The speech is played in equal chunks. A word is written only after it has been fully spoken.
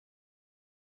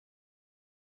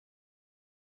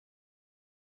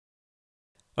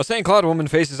A St. Cloud woman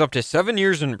faces up to 7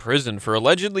 years in prison for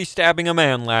allegedly stabbing a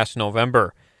man last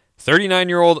November.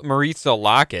 39-year-old Maritza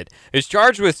Lockett is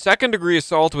charged with second-degree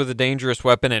assault with a dangerous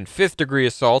weapon and fifth-degree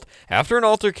assault after an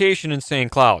altercation in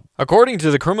St. Cloud. According to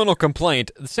the criminal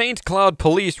complaint, the St. Cloud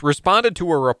police responded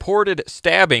to a reported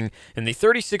stabbing in the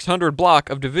 3600 block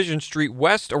of Division Street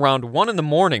West around 1 in the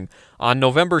morning on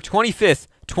November 25th,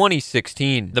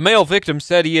 2016. The male victim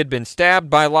said he had been stabbed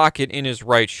by Lockett in his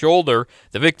right shoulder.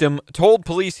 The victim told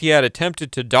police he had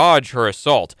attempted to dodge her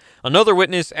assault. Another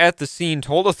witness at the scene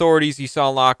told authorities he saw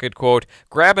Lockett, quote,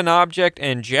 grab an object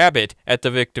and jab it at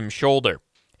the victim's shoulder.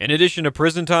 In addition to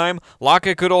prison time,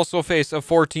 Lockett could also face a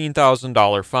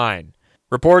 $14,000 fine.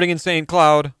 Reporting in St.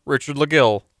 Cloud, Richard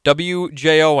Lagill,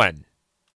 WJON.